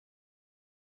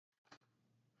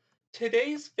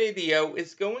Today's video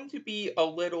is going to be a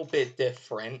little bit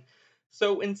different.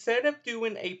 So instead of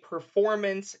doing a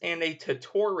performance and a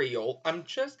tutorial, I'm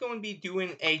just going to be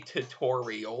doing a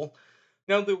tutorial.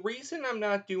 Now, the reason I'm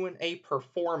not doing a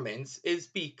performance is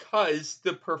because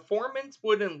the performance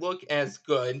wouldn't look as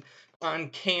good on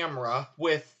camera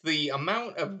with the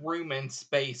amount of room and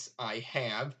space I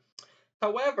have.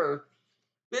 However,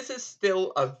 this is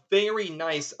still a very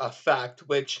nice effect,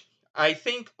 which I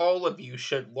think all of you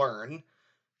should learn.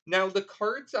 Now, the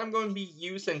cards I'm going to be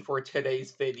using for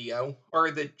today's video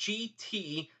are the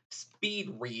GT Speed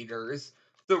Readers,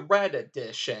 the Red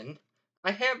Edition.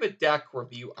 I have a deck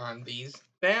review on these.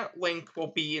 That link will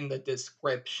be in the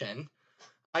description.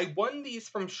 I won these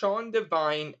from Sean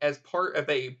Devine as part of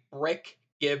a brick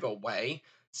giveaway.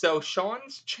 So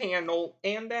Sean's channel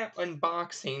and that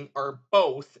unboxing are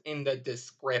both in the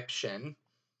description.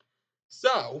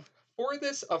 So, for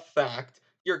this effect,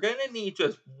 you're going to need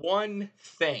just one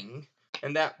thing,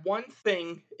 and that one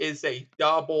thing is a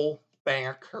double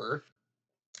backer.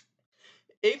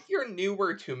 If you're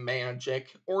newer to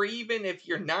Magic, or even if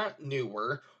you're not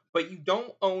newer, but you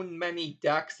don't own many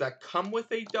decks that come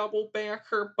with a double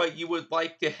backer, but you would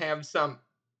like to have some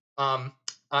um,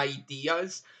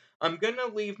 ideas, I'm going to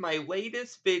leave my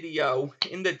latest video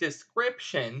in the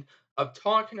description of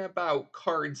talking about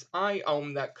cards I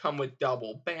own that come with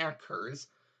double backers.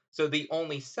 So the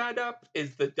only setup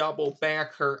is the double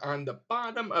backer on the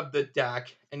bottom of the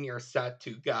deck, and you're set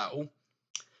to go.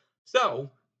 So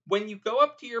when you go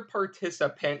up to your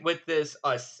participant with this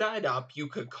setup, you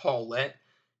could call it,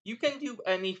 you can do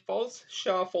any false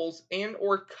shuffles and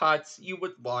or cuts you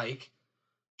would like.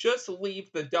 Just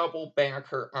leave the double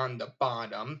backer on the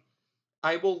bottom.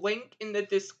 I will link in the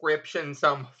description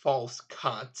some false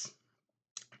cuts.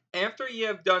 After you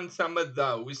have done some of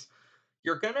those,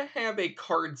 you're going to have a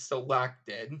card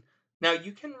selected. Now,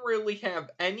 you can really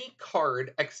have any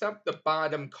card except the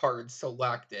bottom card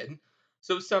selected.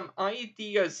 So, some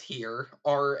ideas here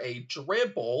are a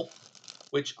dribble,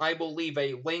 which I will leave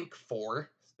a link for.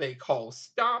 They call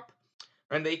stop,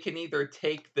 and they can either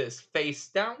take this face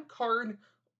down card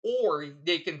or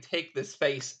they can take this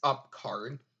face up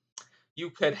card. You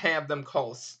could have them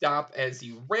call stop as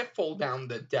you riffle down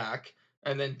the deck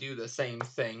and then do the same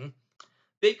thing.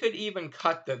 They could even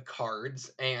cut the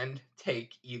cards and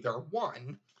take either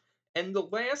one. And the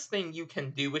last thing you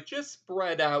can do is just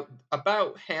spread out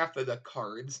about half of the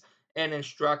cards and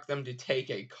instruct them to take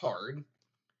a card.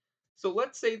 So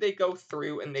let's say they go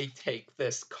through and they take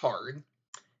this card.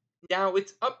 Now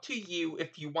it's up to you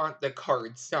if you want the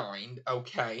card signed,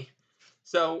 okay?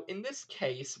 So in this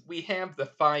case, we have the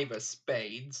five of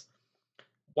spades.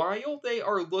 While they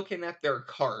are looking at their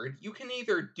card, you can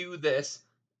either do this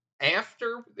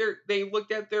after they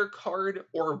looked at their card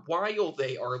or while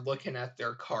they are looking at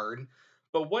their card.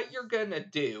 But what you're going to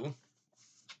do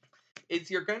is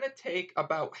you're going to take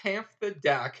about half the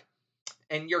deck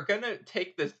and you're going to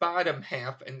take this bottom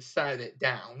half and set it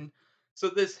down. So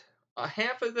this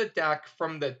half of the deck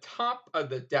from the top of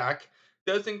the deck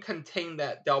doesn't contain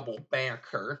that double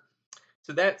backer.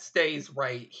 So that stays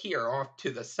right here off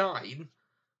to the side.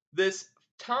 This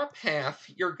top half,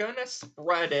 you're going to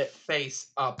spread it face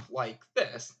up like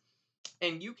this.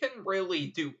 And you can really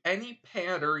do any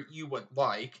pattern you would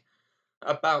like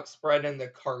about spreading the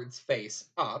cards face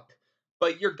up.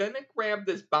 But you're going to grab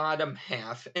this bottom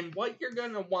half, and what you're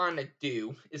going to want to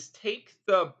do is take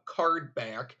the card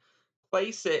back,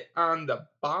 place it on the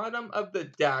bottom of the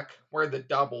deck where the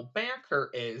double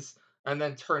backer is, and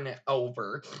then turn it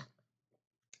over.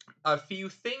 A few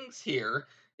things here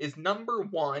is number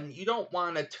one, you don't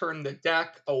want to turn the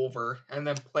deck over and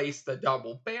then place the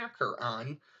double backer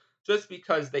on, just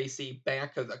because they see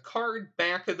back of the card,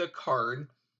 back of the card,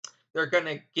 they're going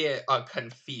to get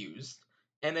confused.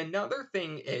 And another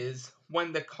thing is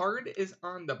when the card is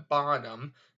on the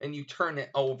bottom and you turn it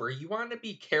over, you want to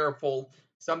be careful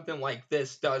something like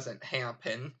this doesn't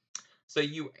happen. So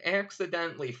you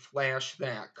accidentally flash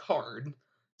that card.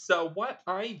 So what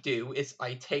I do is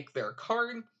I take their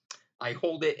card, I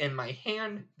hold it in my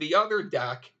hand, the other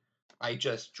deck, I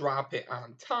just drop it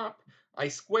on top, I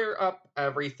square up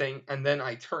everything, and then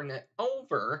I turn it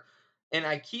over, and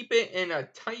I keep it in a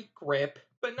tight grip,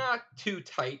 but not too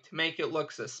tight to make it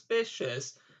look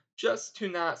suspicious, just to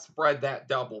not spread that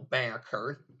double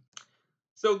backer.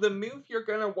 So the move you're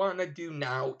going to want to do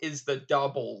now is the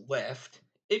double lift.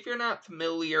 If you're not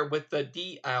familiar with the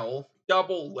DL,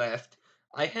 double lift,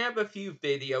 I have a few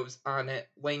videos on it,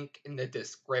 link in the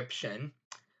description.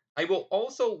 I will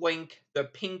also link the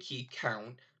pinky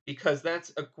count because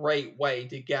that's a great way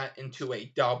to get into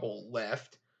a double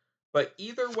lift. But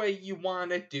either way you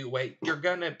want to do it, you're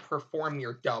going to perform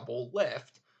your double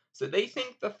lift. So they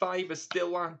think the 5 is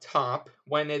still on top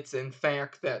when it's in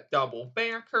fact that double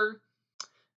backer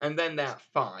and then that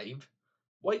 5.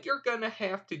 What you're going to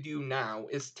have to do now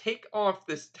is take off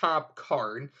this top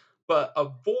card, but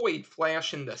avoid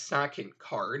flashing the second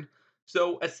card.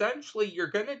 So essentially, you're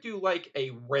going to do like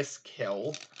a risk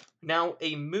kill. Now,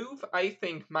 a move I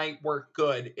think might work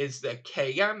good is the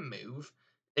KM move.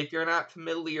 If you're not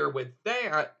familiar with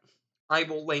that, I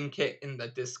will link it in the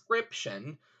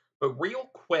description. But real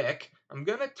quick, I'm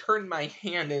going to turn my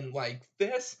hand in like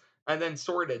this and then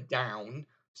sort of down.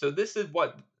 So this is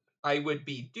what I would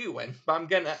be doing, but I'm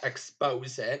going to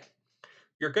expose it.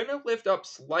 You're going to lift up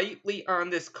slightly on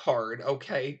this card,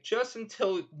 okay, just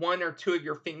until 1 or 2 of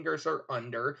your fingers are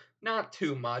under, not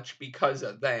too much because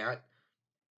of that.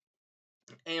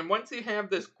 And once you have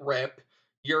this grip,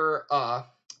 your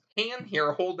hand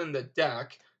here holding the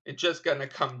deck, it's just going to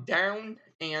come down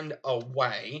and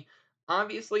away.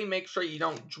 Obviously, make sure you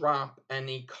don't drop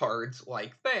any cards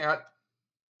like that.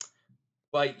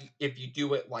 But if you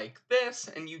do it like this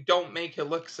and you don't make it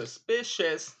look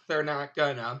suspicious, they're not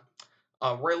gonna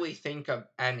really think of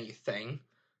anything.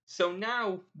 So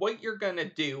now what you're gonna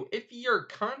do, if you're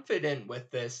confident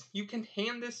with this, you can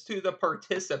hand this to the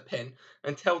participant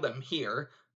and tell them here,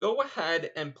 go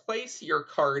ahead and place your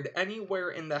card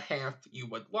anywhere in the half you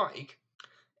would like.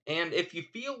 And if you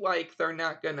feel like they're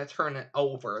not going to turn it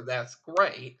over, that's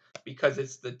great because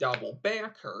it's the double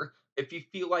backer. If you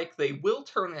feel like they will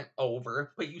turn it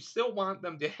over, but you still want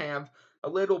them to have a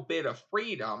little bit of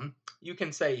freedom, you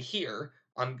can say, here,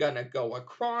 I'm going to go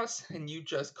across, and you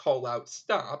just call out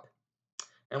stop.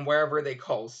 And wherever they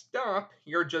call stop,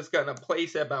 you're just going to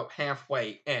place it about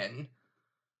halfway in.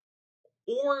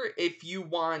 Or if you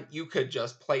want, you could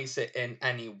just place it in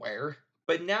anywhere.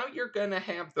 But now you're going to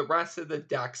have the rest of the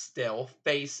deck still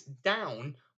face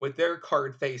down with their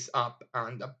card face up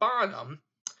on the bottom.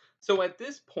 So at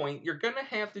this point, you're going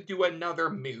to have to do another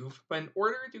move. But in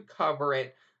order to cover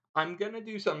it, I'm going to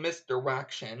do some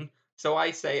misdirection. So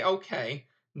I say, okay,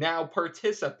 now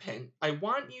participant, I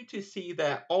want you to see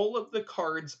that all of the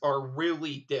cards are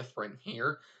really different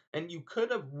here. And you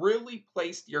could have really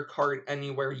placed your card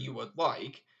anywhere you would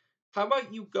like. How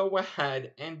about you go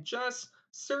ahead and just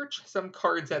search some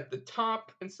cards at the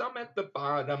top and some at the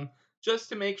bottom just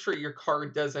to make sure your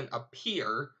card doesn't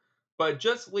appear, but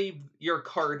just leave your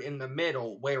card in the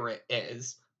middle where it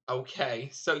is. Okay,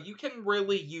 so you can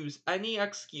really use any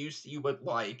excuse you would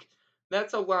like.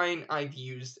 That's a line I've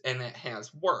used and it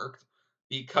has worked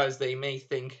because they may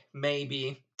think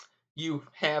maybe you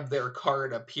have their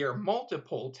card appear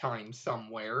multiple times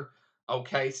somewhere.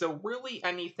 Okay, so really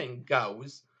anything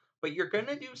goes, but you're going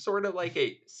to do sort of like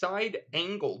a side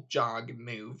angle jog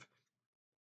move.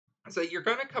 So you're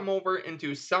going to come over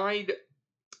into side.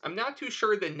 I'm not too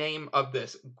sure the name of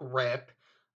this grip.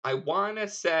 I want to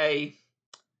say,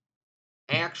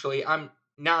 actually, I'm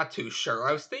not too sure.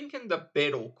 I was thinking the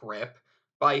biddle grip,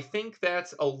 but I think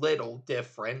that's a little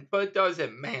different, but it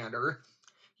doesn't matter.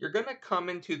 You're going to come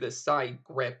into the side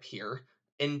grip here.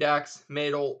 Index,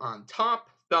 middle on top,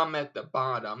 thumb at the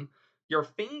bottom. Your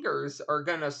fingers are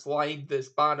going to slide this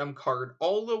bottom card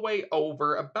all the way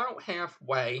over about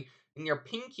halfway, and your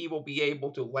pinky will be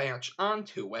able to latch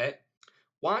onto it.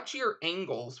 Watch your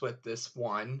angles with this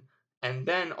one, and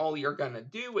then all you're going to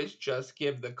do is just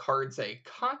give the cards a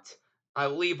cut.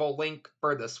 I'll leave a link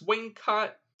for the swing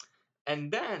cut,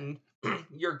 and then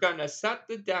you're going to set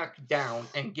the deck down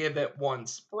and give it one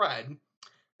spread.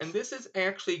 And this is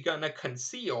actually going to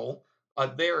conceal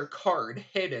their card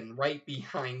hidden right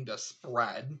behind the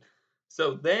spread.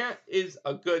 So that is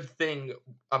a good thing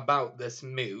about this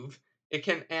move. It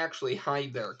can actually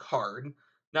hide their card.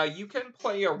 Now you can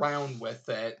play around with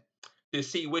it to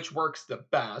see which works the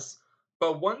best.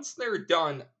 But once they're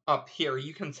done up here,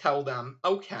 you can tell them,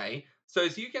 okay, so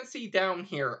as you can see down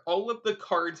here, all of the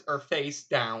cards are face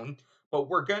down, but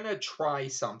we're going to try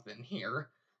something here.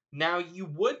 Now, you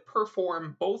would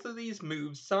perform both of these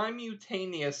moves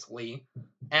simultaneously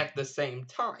at the same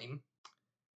time.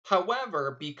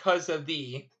 However, because of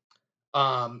the,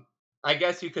 I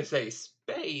guess you could say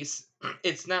space,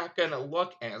 it's not going to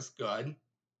look as good.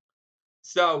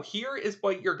 So here is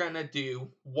what you're going to do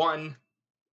one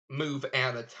move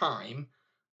at a time.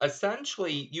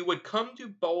 Essentially, you would come to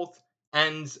both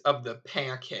ends of the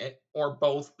packet or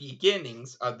both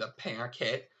beginnings of the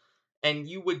packet, and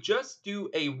you would just do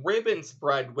a ribbon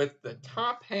spread with the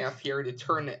top half here to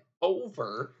turn it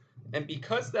over. And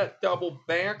because that double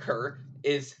backer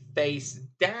is face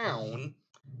down,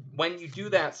 when you do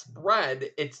that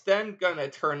spread, it's then going to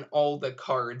turn all the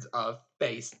cards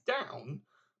face down.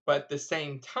 But at the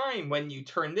same time, when you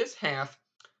turn this half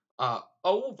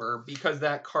over because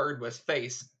that card was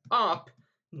face up,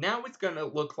 now it's going to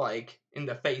look like in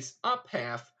the face up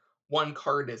half, one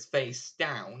card is face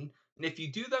down. And if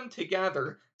you do them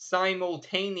together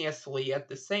simultaneously at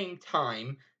the same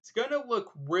time, it's going to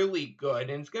look really good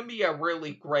and it's going to be a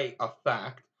really great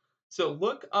effect. So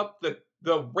look up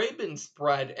the ribbon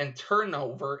spread and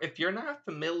turnover if you're not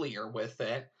familiar with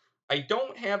it. I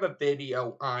don't have a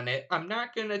video on it. I'm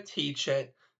not going to teach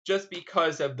it just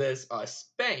because of this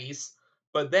space,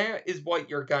 but that is what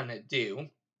you're gonna do.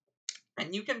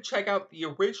 And you can check out the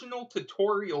original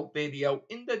tutorial video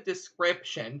in the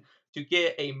description to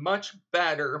get a much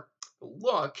better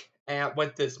look at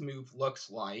what this move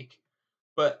looks like.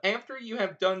 But after you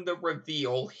have done the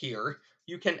reveal here,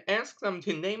 you can ask them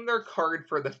to name their card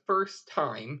for the first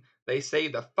time. They say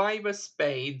the 5 of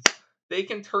spades, they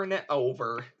can turn it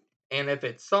over, and if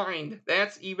it's signed,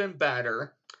 that's even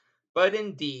better, but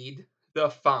indeed the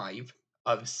 5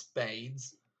 of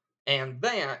spades. And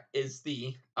that is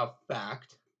the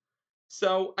effect.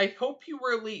 So I hope you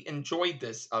really enjoyed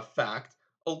this effect.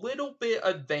 A little bit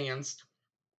advanced,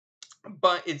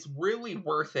 but it's really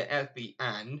worth it at the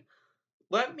end.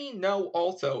 Let me know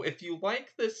also if you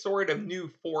like this sort of new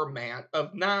format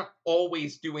of not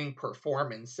always doing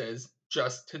performances,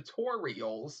 just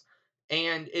tutorials.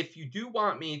 And if you do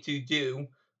want me to do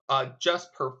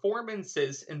just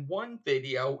performances in one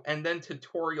video and then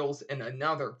tutorials in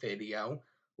another video,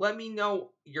 let me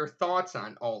know your thoughts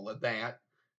on all of that.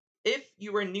 If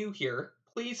you are new here,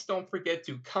 please don't forget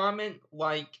to comment,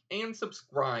 like, and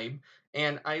subscribe,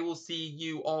 and I will see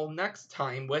you all next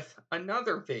time with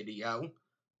another video.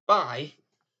 Bye.